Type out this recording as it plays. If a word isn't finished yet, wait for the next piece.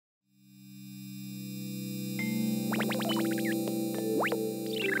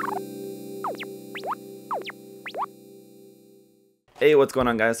Hey, what's going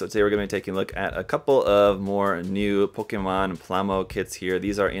on, guys? So today we're going to be taking a look at a couple of more new Pokemon Plamo kits here.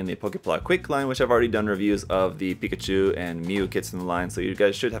 These are in the Pokepla Quick line, which I've already done reviews of the Pikachu and Mew kits in the line, so you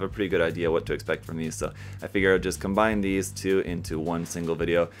guys should have a pretty good idea what to expect from these. So I figure I'll just combine these two into one single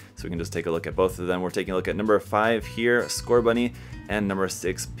video, so we can just take a look at both of them. We're taking a look at number 5 here, Scorbunny, and number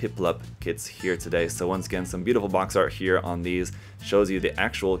 6, Piplup kits here today. So once again, some beautiful box art here on these. Shows you the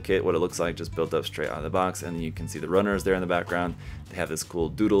actual kit, what it looks like, just built up straight out of the box, and you can see the runners there in the background. They have this cool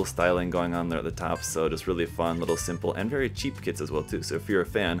doodle styling going on there at the top, so just really fun, little simple, and very cheap kits as well too. So if you're a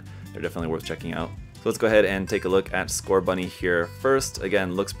fan, they're definitely worth checking out. So let's go ahead and take a look at Scorbunny here first.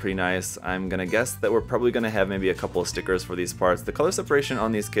 Again, looks pretty nice. I'm gonna guess that we're probably gonna have maybe a couple of stickers for these parts. The color separation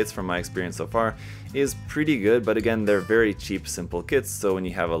on these kits, from my experience so far, is pretty good, but again, they're very cheap, simple kits, so when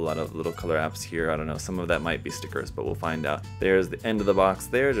you have a lot of little color apps here, I don't know, some of that might be stickers, but we'll find out. There's the end of the box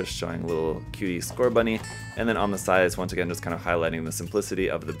there, just showing a little cutie Scorbunny, and then on the sides, once again, just kind of highlighting the simplicity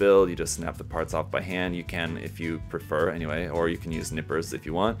of the build. You just snap the parts off by hand. You can, if you prefer anyway, or you can use nippers if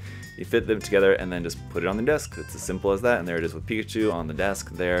you want. You fit them together and then just put it on the desk. It's as simple as that, and there it is with Pikachu on the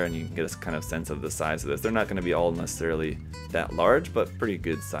desk there, and you can get a kind of sense of the size of this. They're not going to be all necessarily that large, but pretty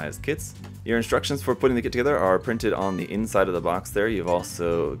good sized kits. Your instructions for putting the kit together are printed on the inside of the box there. You've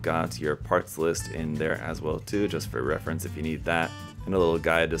also got your parts list in there as well too, just for reference if you need that. And a little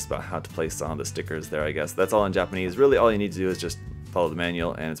guide just about how to place on the stickers there, I guess. That's all in Japanese. Really all you need to do is just follow the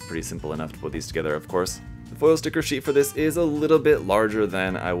manual, and it's pretty simple enough to put these together, of course. The foil sticker sheet for this is a little bit larger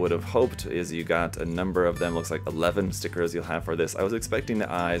than I would have hoped. You got a number of them, looks like 11 stickers you'll have for this. I was expecting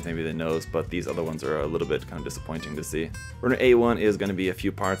the eyes, maybe the nose, but these other ones are a little bit kind of disappointing to see. Runner A1 is going to be a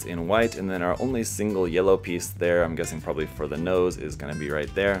few parts in white, and then our only single yellow piece there, I'm guessing probably for the nose, is going to be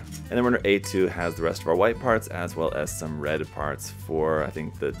right there. And then runner A2 has the rest of our white parts, as well as some red parts for, I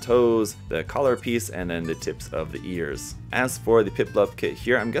think, the toes, the collar piece, and then the tips of the ears. As for the Piplup kit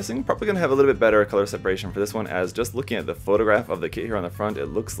here, I'm guessing probably going to have a little bit better color separation for this one, as just looking at the photograph of the kit here on the front, it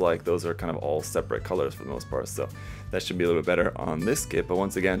looks like those are kind of all separate colors for the most part, so that should be a little bit better on this kit. But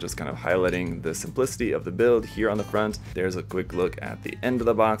once again, just kind of highlighting the simplicity of the build here on the front. There's a quick look at the end of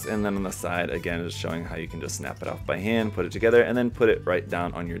the box, and then on the side, again, just showing how you can just snap it off by hand, put it together, and then put it right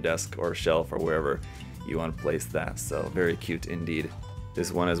down on your desk or shelf or wherever you want to place that. So very cute indeed. This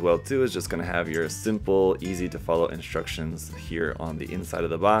one as well too is just going to have your simple, easy to follow instructions here on the inside of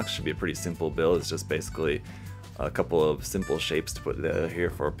the box. Should be a pretty simple build. It's just basically a couple of simple shapes to put here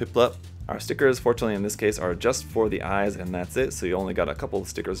for Piplup. Our stickers, fortunately in this case, are just for the eyes, and that's it, so you only got a couple of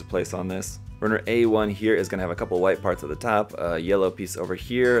stickers to place on this. Runner A1 here is going to have a couple white parts at the top, a yellow piece over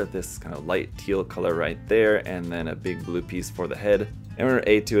here, this kind of light teal color right there, and then a big blue piece for the head. And runner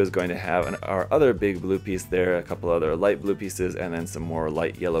A2 is going to have our other big blue piece there, a couple other light blue pieces, and then some more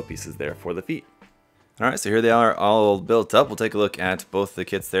light yellow pieces there for the feet. Alright, so here they are all built up. We'll take a look at both the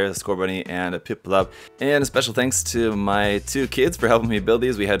kits there, the Scorbunny and a Piplup. And a special thanks to my two kids for helping me build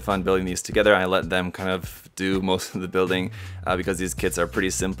these. We had fun building these together. I let them kind of do most of the building because these kits are pretty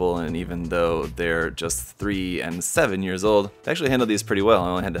simple, and even though they're just 3 and 7 years old, they actually handled these pretty well. I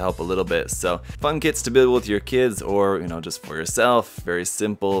only had to help a little bit. So fun kits to build with your kids, or just for yourself. Very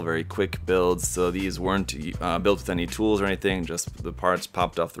simple, very quick builds. So these weren't built with any tools or anything, just the parts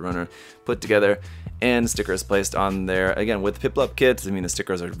popped off the runner, put together, and stickers placed on there. Again, with the Piplup kit, I mean, the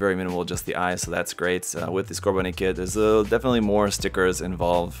stickers are very minimal, just the eyes, so that's great. With the Scorbunny kit, there's definitely more stickers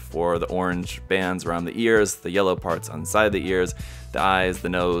involved for the orange bands around the ears, the yellow parts on the side of the ears, the eyes, the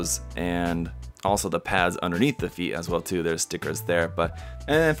nose, and also the pads underneath the feet as well too. There's stickers there.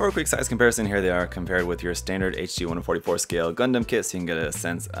 And for a quick size comparison, here they are compared with your standard HD 1/44 scale Gundam kit, so you can get a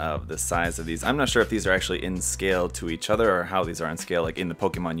sense of the size of these. I'm not sure if these are actually in scale to each other or how these are in scale like in the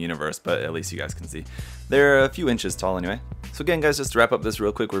Pokemon universe, but at least you guys can see. They're a few inches tall anyway. So again, guys, just to wrap up this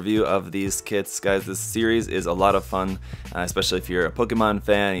real quick review of these kits, guys, this series is a lot of fun, especially if you're a Pokemon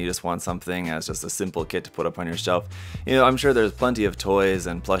fan and you just want something as just a simple kit to put up on your shelf. I'm sure there's plenty of toys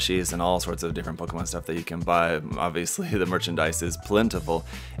and plushies and all sorts of different Pokemon stuff that you can buy. Obviously, the merchandise is plentiful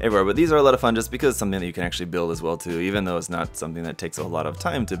everywhere, but these are a lot of fun just because it's something that you can actually build as well too. Even though it's not something that takes a lot of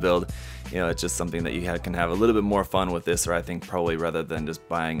time to build, it's just something that you can have a little bit more fun with this, or I think probably rather than just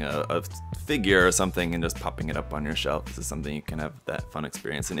buying a figure or something and just popping it up on your shelf. This is something you can have that fun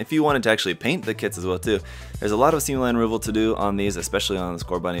experience. And if you wanted to actually paint the kits as well too, there's a lot of seam line removal to do on these, especially on the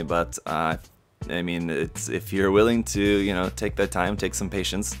Scorbunny, but I mean, it's if you're willing to, take that time, take some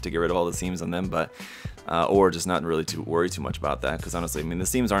patience to get rid of all the seams on them, but or just not really to worry too much about that, because honestly, I mean, the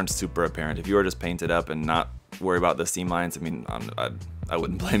seams aren't super apparent. If you were just paint it up and not worry about the seam lines, I mean, I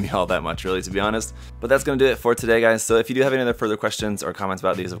wouldn't blame you all that much, really, to be honest. But that's going to do it for today, guys. So if you do have any other further questions or comments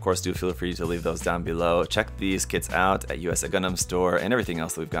about these, of course, do feel free to leave those down below. Check these kits out at USA Gundam Store and everything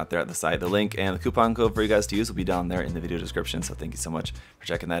else that we've got there at the site. The link and the coupon code for you guys to use will be down there in the video description. So thank you so much for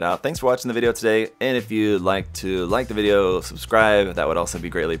checking that out. Thanks for watching the video today. And if you'd like to like the video, subscribe, that would also be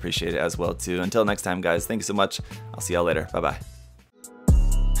greatly appreciated as well too. Until next time, guys, thank you so much. I'll see y'all later. Bye-bye.